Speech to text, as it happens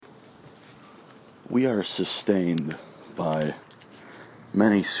We are sustained by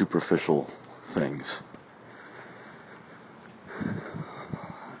many superficial things.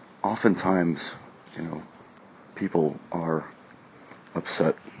 Oftentimes, people are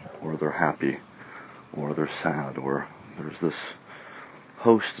upset, or they're happy, or they're sad, or there's this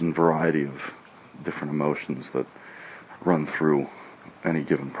host and variety of different emotions that run through any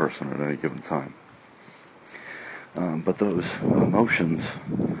given person at any given time. But those emotions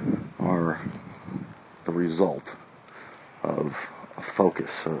are the result of a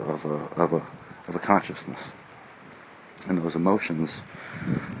focus, of a consciousness, and those emotions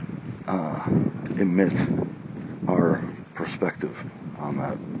emit our perspective on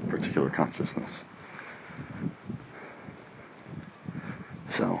that particular consciousness.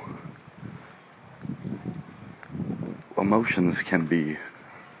 So, emotions can be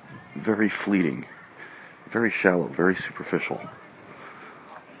very fleeting, very shallow, very superficial.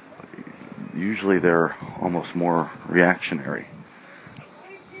 Usually they're almost more reactionary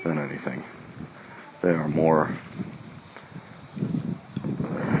than anything. They are more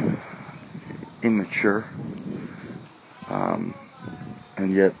immature,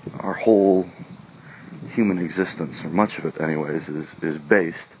 and yet our whole human existence, or much of it anyways, is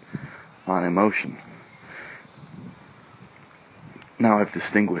based on emotion. Now, I've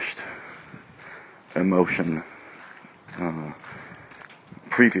distinguished emotion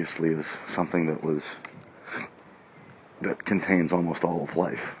previously as something that contains almost all of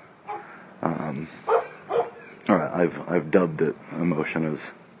life. I've dubbed it emotion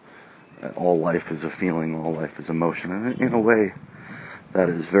as all life is a feeling, all life is emotion, and in a way, that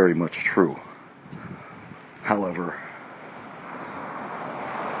is very much true. However,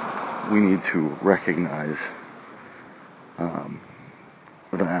 we need to recognize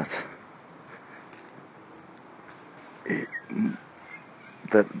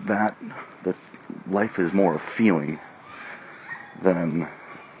that life is more a feeling than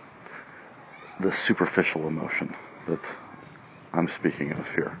the superficial emotion that I'm speaking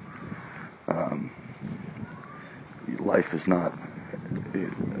of here. Life is not,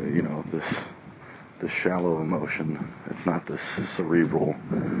 this shallow emotion. It's not this cerebral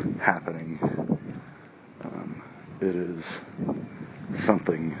happening. It is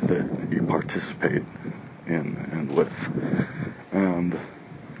something that you participate in and with, and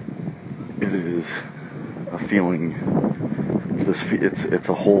it is a feeling. It's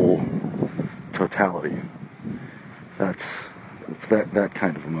a whole totality. It's that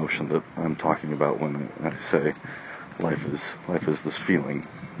kind of emotion that I'm talking about when I say life is this feeling.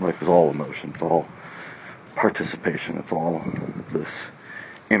 Life is all emotion. It's all participation. It's all this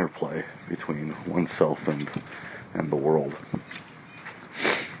interplay between oneself and the world.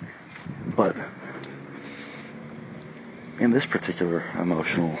 But in this particular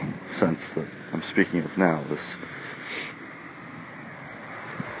emotional sense that I'm speaking of now,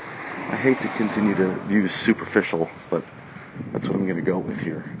 I hate to continue to use superficial, but that's what I'm going to go with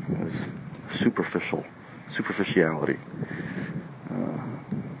here, is superficiality,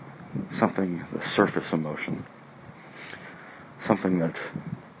 something, the surface emotion, something that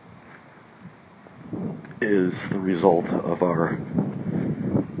is the result of our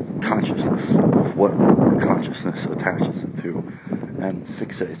consciousness, of what our consciousness attaches it to and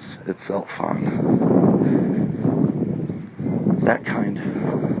fixates itself on. That kind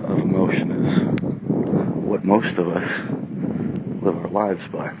of emotion is what most of us live our lives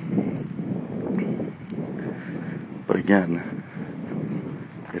by. But again,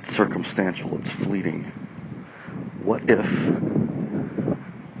 it's circumstantial, it's fleeting. What if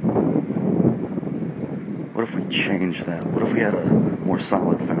we changed that? What if we had a more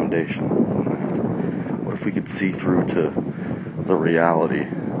solid foundation than that? What if we could see through to the reality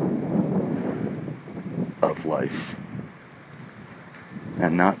of life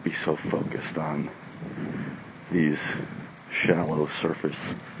and not be so focused on these shallow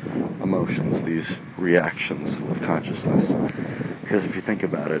surface emotions, these reactions of consciousness? Because if you think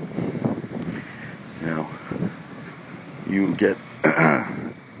about it, you get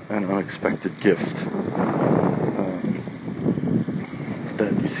an unexpected gift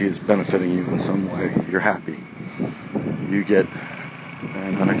that you see as benefiting you in some way. You're happy. You get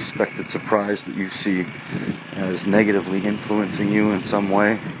an unexpected surprise that you see as negatively influencing you in some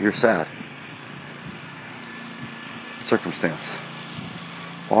way. You're sad. Circumstance,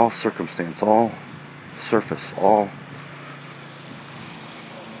 all surface, all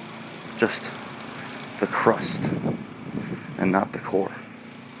just the crust and not the core.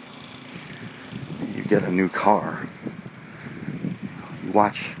 You get a new car, you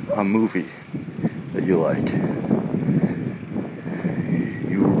watch a movie that you like,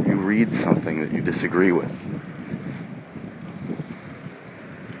 you read something that you disagree with.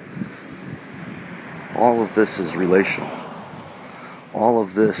 All of this is relational. All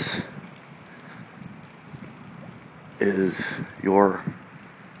of this is your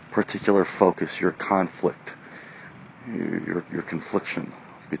particular focus, your conflict, your confliction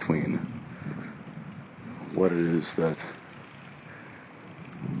between what it is that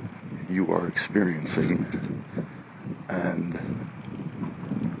you are experiencing and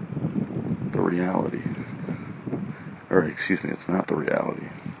the reality. Or, excuse me, it's not the reality.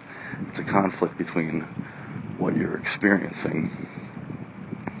 It's a conflict between what you're experiencing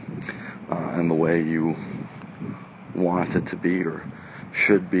and the way you want it to be or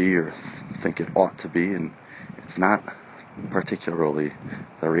should be or think it ought to be, and it's not particularly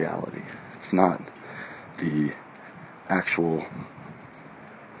the reality. It's not the actual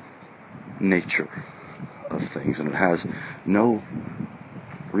nature of things, and it has no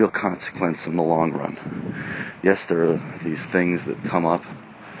real consequence in the long run. Yes, there are these things that come up,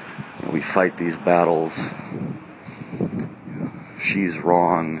 and we fight these battles. She's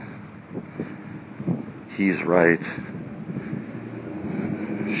wrong, he's right,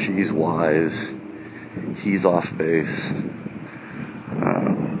 she's wise, he's off base.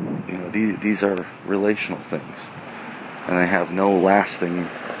 These are relational things, and they have no lasting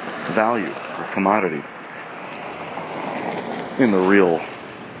value or commodity in the real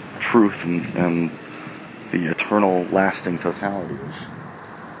truth and the eternal lasting totality of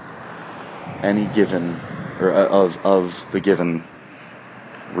any given, or of the given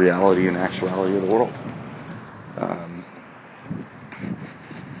reality and actuality of the world.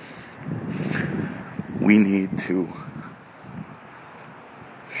 We need to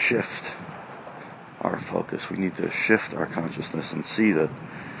shift our focus. We need to shift our consciousness and see that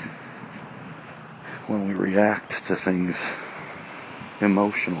when we react to things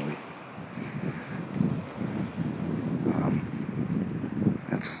emotionally,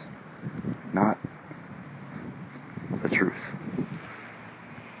 that's not the truth.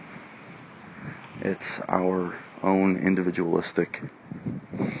 It's our own individualistic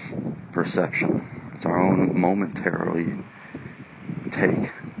perception. It's our own momentary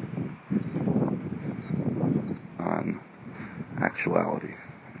take on actuality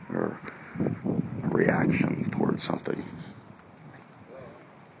or a reaction towards something.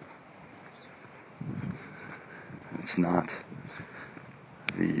 It's not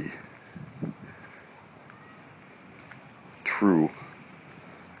the true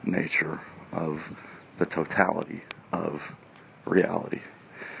nature of the totality of reality.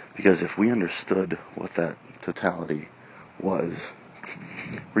 Because if we understood what that totality was,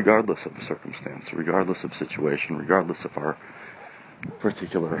 regardless of circumstance, regardless of situation, regardless of our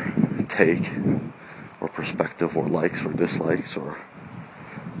particular take or perspective or likes or dislikes or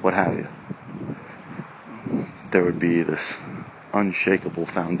what have you, there would be this unshakable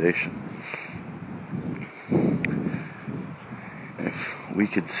foundation. If we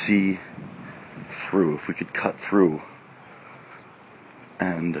could see through, if we could cut through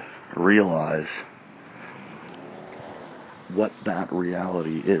and realize what that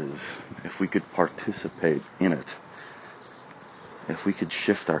reality is, if we could participate in it, if we could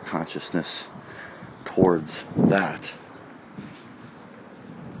shift our consciousness towards that,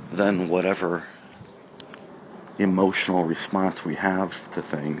 then whatever emotional response we have to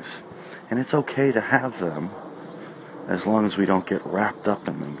things, and it's okay to have them as long as we don't get wrapped up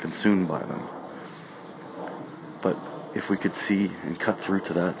in them, consumed by them. But if we could see and cut through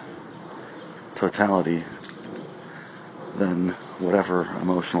to that totality, then whatever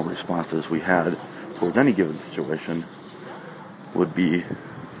emotional responses we had towards any given situation would be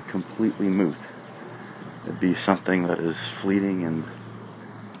completely moot. It'd be something that is fleeting and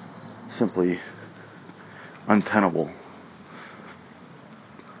simply untenable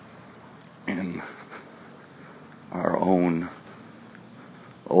in our own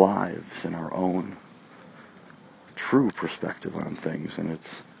lives, in our own true perspective on things, and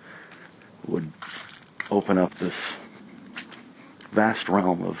it would open up this vast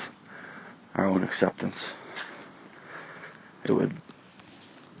realm of our own acceptance. It would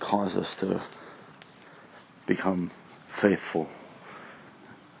cause us to become faithful,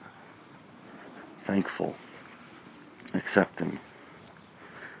 thankful, accepting,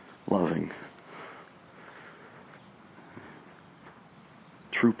 loving,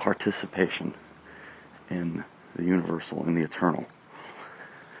 true participation in the universal, in the eternal.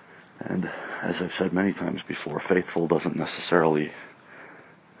 And as I've said many times before, faithful doesn't necessarily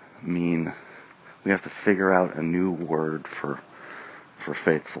mean, we have to figure out a new word for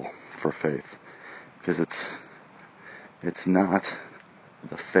faithful, for faith, because it's not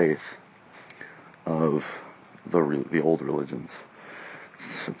the faith of the old religions.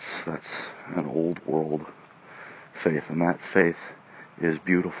 That's an old world faith, and that faith is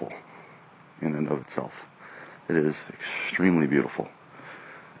beautiful in and of itself. It is extremely beautiful.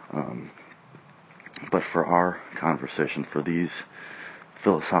 But for our conversation, for these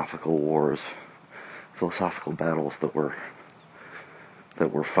philosophical wars, philosophical battles that we're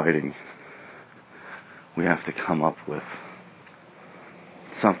fighting, we have to come up with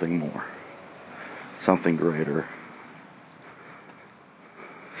something more, something greater,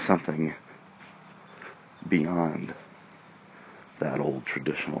 something beyond that old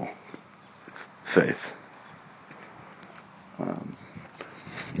traditional faith.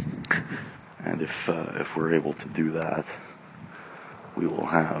 And if we're able to do that, we will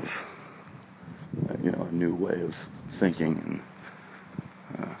have a new way of thinking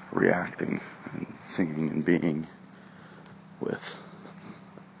and reacting and singing and being with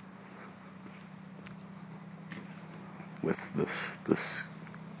this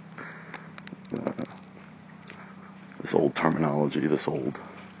old terminology, this old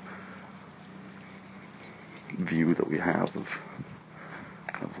view that we have of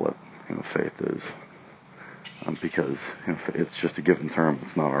what faith is, because it's just a given term.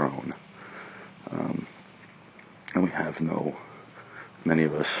 It's not our own, and we have many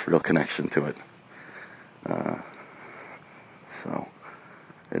of us, real connection to it. So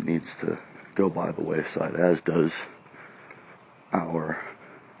it needs to go by the wayside, as does our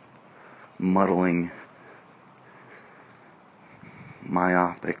muddling,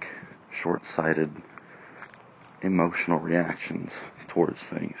 myopic, short-sighted, emotional reactions towards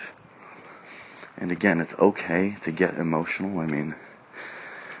things. And again, it's okay to get emotional. I mean,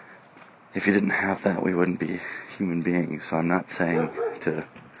 if you didn't have that, we wouldn't be human beings. So I'm not saying to,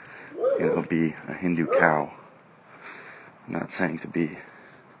 be a Hindu cow. I'm not saying to be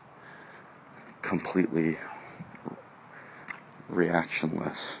completely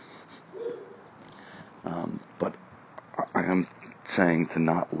reactionless. But I am saying to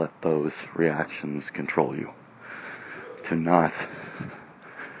not let those reactions control you. To not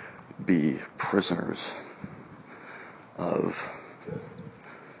be prisoners of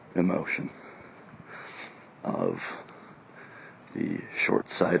emotion, of the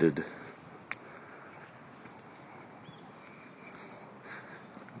short-sighted,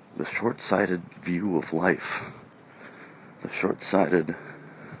 view of life, the short-sighted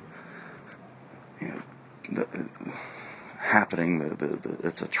happening.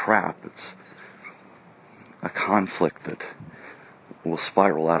 It's a trap. It's a conflict that will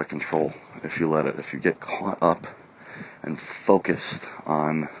spiral out of control if you let it. If you get caught up and focused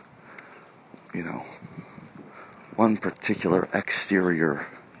on, one particular exterior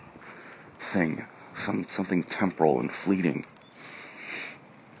thing, something temporal and fleeting,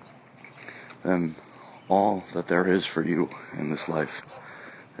 then all that there is for you in this life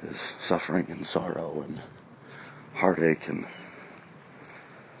is suffering and sorrow and heartache and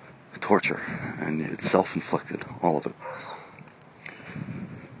torture, and it's self-inflicted, all of it.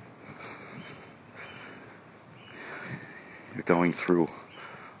 You're going through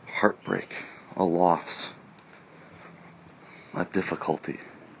heartbreak, a loss, a difficulty,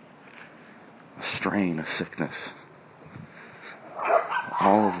 a strain, a sickness.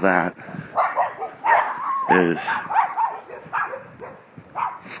 All of that is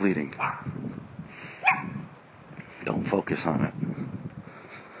fleeting. Don't focus on it.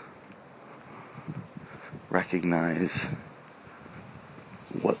 Recognize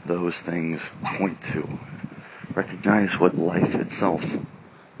what those things point to. Recognize what life itself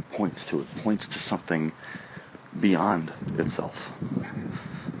points to. It points to something beyond itself.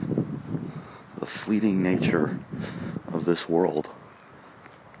 The fleeting nature of this world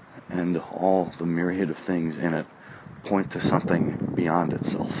and all the myriad of things in it point to something beyond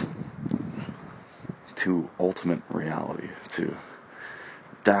itself, to ultimate reality, to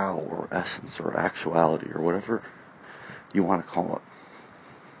Tao or essence or actuality or whatever you want to call it.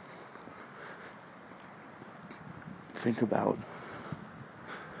 Think about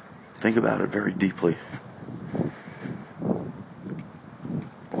it very deeply.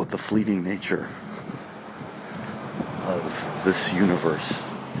 What the fleeting nature of this universe,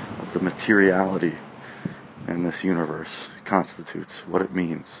 of the materiality in this universe constitutes, what it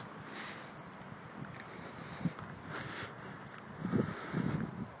means.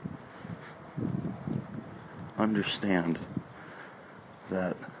 Understand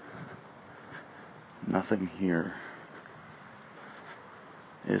that nothing here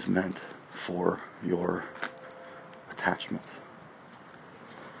is meant for your attachment.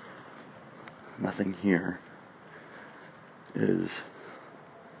 Nothing here is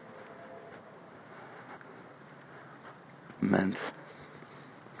meant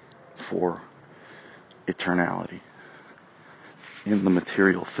for eternality in the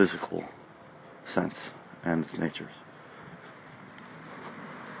material, physical sense and its natures.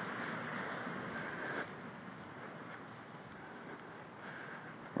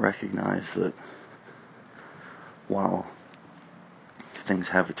 Recognize that while things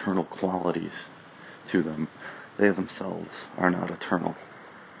have eternal qualities to them, they themselves are not eternal,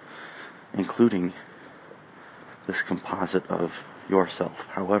 including this composite of yourself.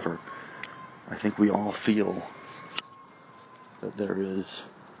 However, I think we all feel that there is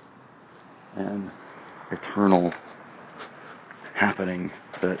an eternal happening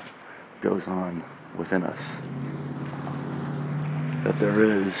that goes on within us. That there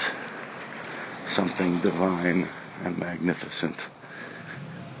is something divine and magnificent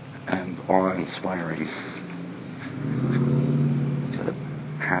and awe-inspiring that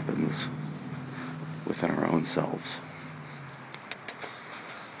happens within our own selves.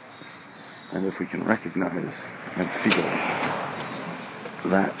 And if we can recognize and feel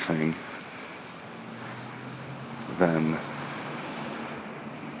that thing, then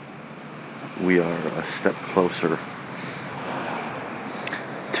we are a step closer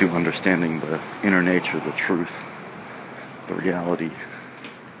to understanding the inner nature, the truth, the reality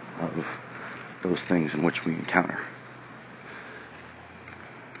of those things in which we encounter.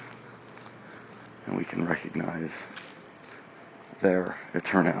 And we can recognize their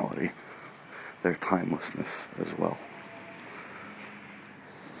eternality, their timelessness as well.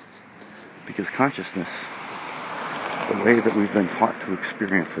 Because consciousness, the way that we've been taught to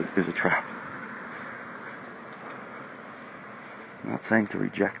experience it, is a trap. I'm not saying to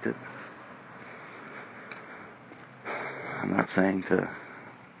reject it. I'm not saying to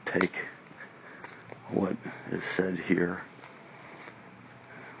take what is said here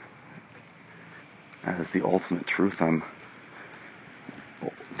as the ultimate truth. I'm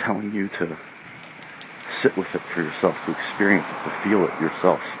telling you to sit with it for yourself, to experience it, to feel it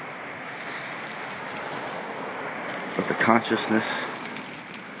yourself. But the consciousness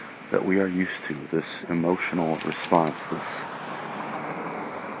that we are used to, this emotional response, this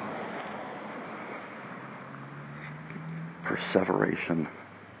perseveration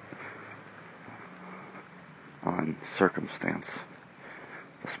on circumstance,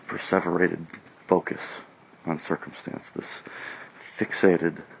 this perseverated focus on circumstance, this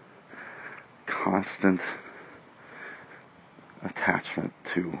fixated, constant attachment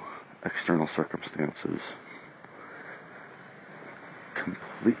to external circumstances,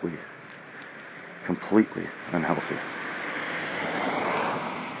 completely unhealthy.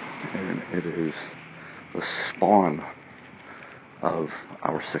 And it is the spawn of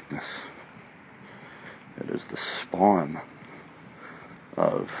our sickness. It is the spawn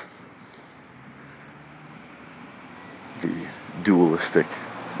of the dualistic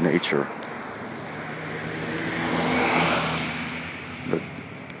nature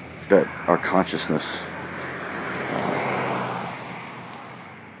that our consciousness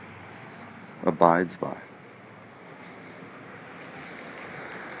abides by.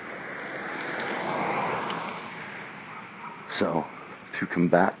 So, to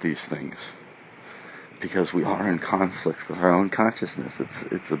combat these things, because we are in conflict with our own consciousness,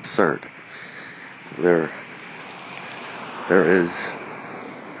 it's absurd. There is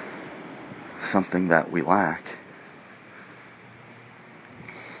something that we lack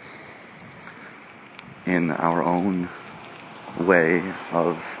in our own way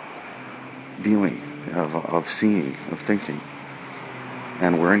of dealing, of seeing, of thinking.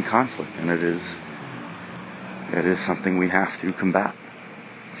 And we're in conflict, and it is something we have to combat.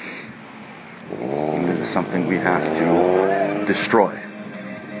 It is something we have to destroy.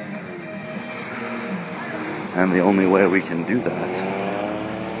 And the only way we can do that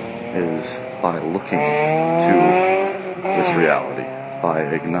is by looking to this reality, by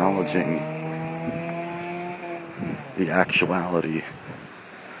acknowledging the actuality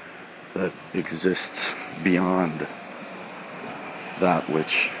that exists beyond that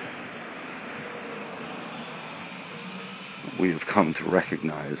which we have come to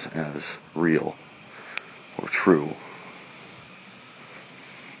recognize as real or true.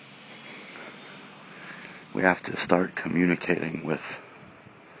 We have to start communicating with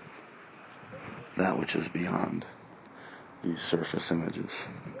that which is beyond these surface images,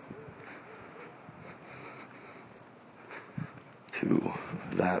 to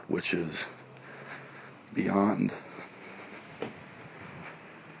that which is beyond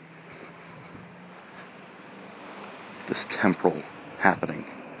this temporal happening,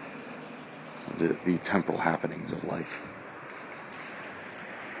 the temporal happenings of life.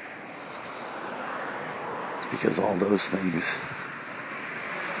 Because all those things,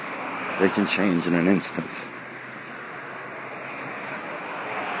 they can change in an instant.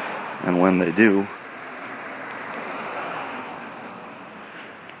 And when they do,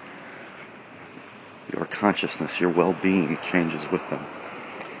 your consciousness, your well-being changes with them.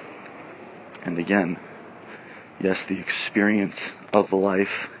 And again, yes, the experience of the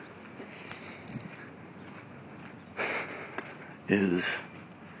life is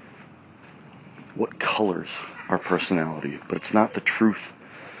what colors our personality, but it's not the truth.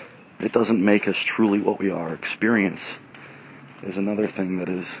 It doesn't make us truly what we are. Experience is another thing that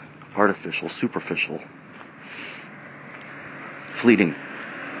is artificial, superficial, fleeting.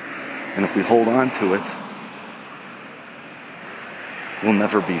 And if we hold on to it, we'll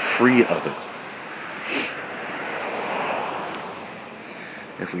never be free of it.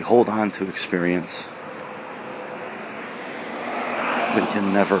 If we hold on to experience, we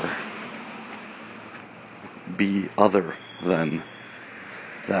can never be other than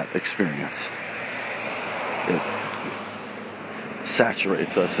that experience. It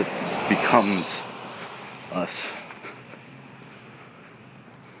saturates us, it becomes us.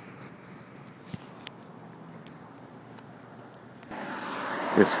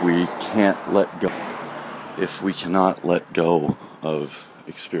 If we can't let go, if we cannot let go of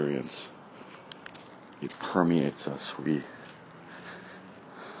experience, it permeates us. We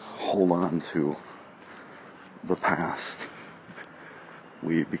hold on to the past.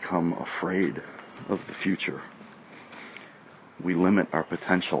 We become afraid of the future. We limit our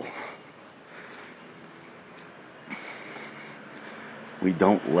potential. We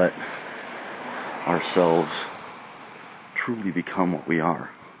don't let ourselves truly become what we are.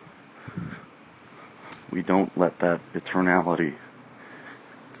 We don't let that eternality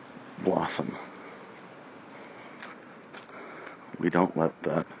blossom. We don't let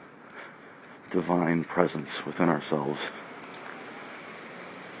that divine presence within ourselves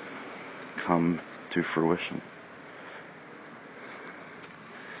come to fruition.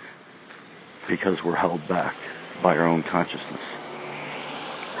 Because we're held back by our own consciousness,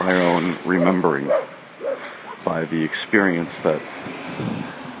 by our own remembering, by the experience that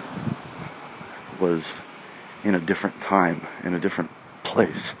was in a different time, in a different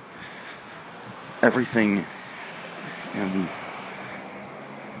place. Everything in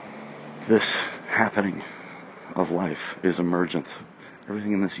this happening of life is emergent.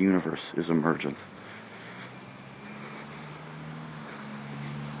 Everything in this universe is emergent.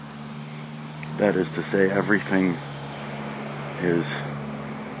 That is to say, everything is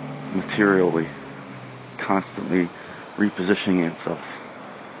materially, constantly repositioning itself,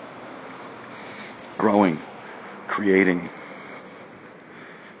 growing, creating,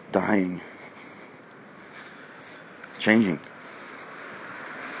 dying, changing.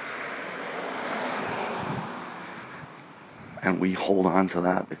 And we hold on to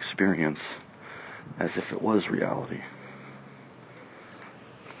that experience as if it was reality.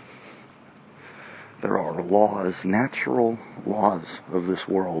 There are laws, natural laws of this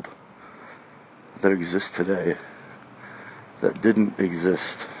world that exist today that didn't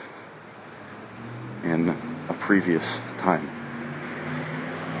exist in a previous time.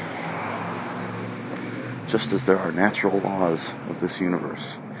 Just as there are natural laws of this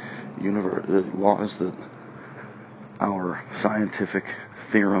universe, laws that our scientific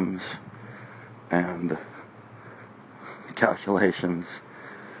theorems and calculations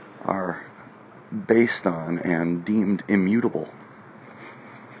are based on and deemed immutable.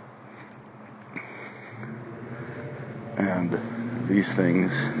 And these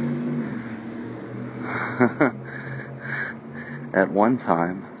things at one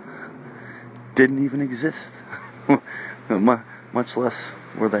time didn't even exist. Much less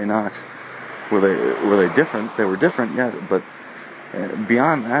were they not. Were they different? They were different, yeah, but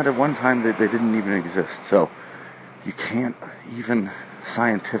beyond that, at one time they didn't even exist. So you can't even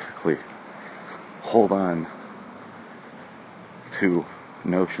scientifically hold on to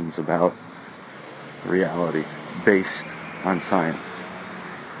notions about reality based on science,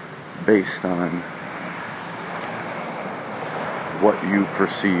 based on what you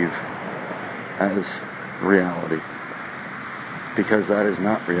perceive as reality, because that is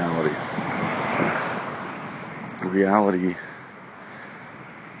not reality. Reality,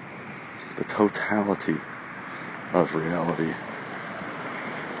 the totality of reality,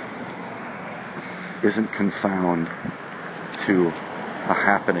 isn't confounded to a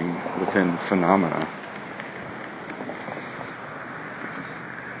happening within phenomena.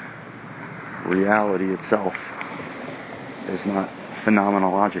 Reality itself is not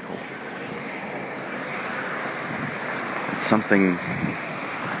phenomenological. It's something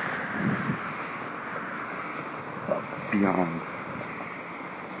beyond.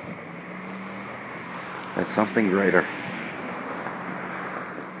 That's something greater.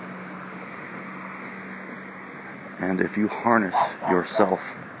 And if you harness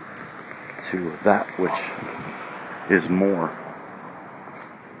yourself to that which is more,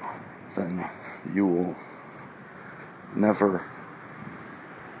 then you will never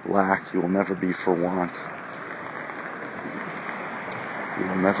lack, you will never be for want, you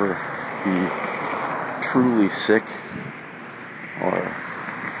will never be truly sick or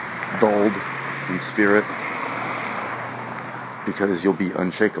dulled in spirit, because you'll be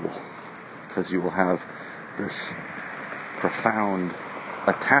unshakable, because you will have this profound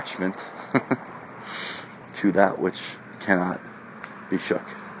attachment to that which cannot be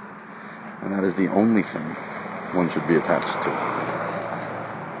shook. And that is the only thing one should be attached to,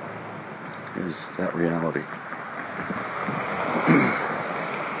 is that reality.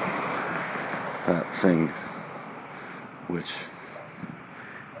 That thing which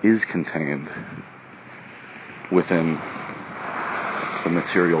is contained within the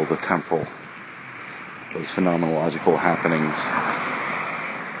material, the temporal, those phenomenological happenings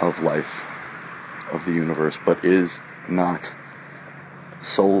of life, of the universe, but is not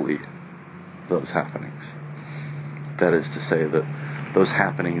solely those happenings. That is to say that those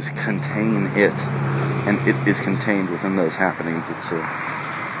happenings contain it, and it is contained within those happenings. It's a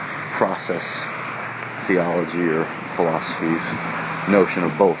process, theology, or philosophy's notion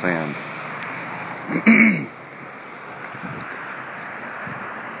of both and.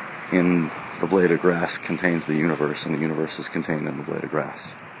 In the blade of grass contains the universe, and the universe is contained in the blade of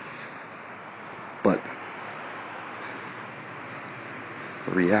grass. But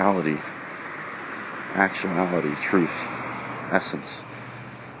the reality, actuality, truth, essence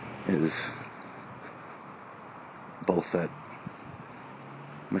is both that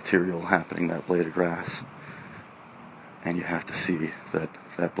material happening, that blade of grass, and you have to see that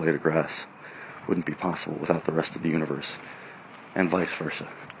that blade of grass wouldn't be possible without the rest of the universe, and vice versa.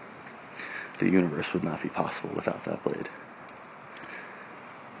 The universe would not be possible without that blade.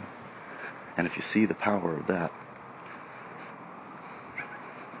 And if you see the power of that,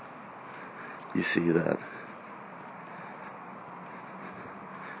 you see that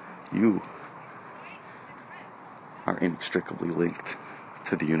you are inextricably linked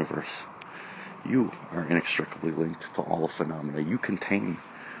to the universe. You are inextricably linked to all phenomena. You contain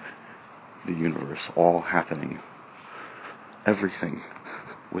the universe, all happening, everything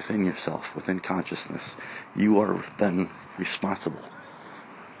within yourself, within consciousness. You are then responsible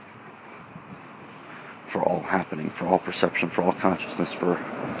for all happening, for all perception, for all consciousness, for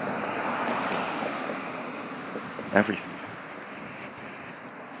everything.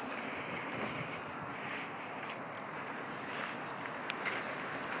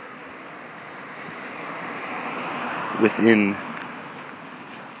 Within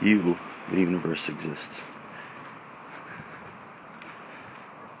you, the universe exists.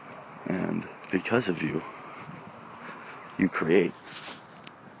 And because of you, you create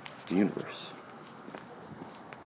the universe.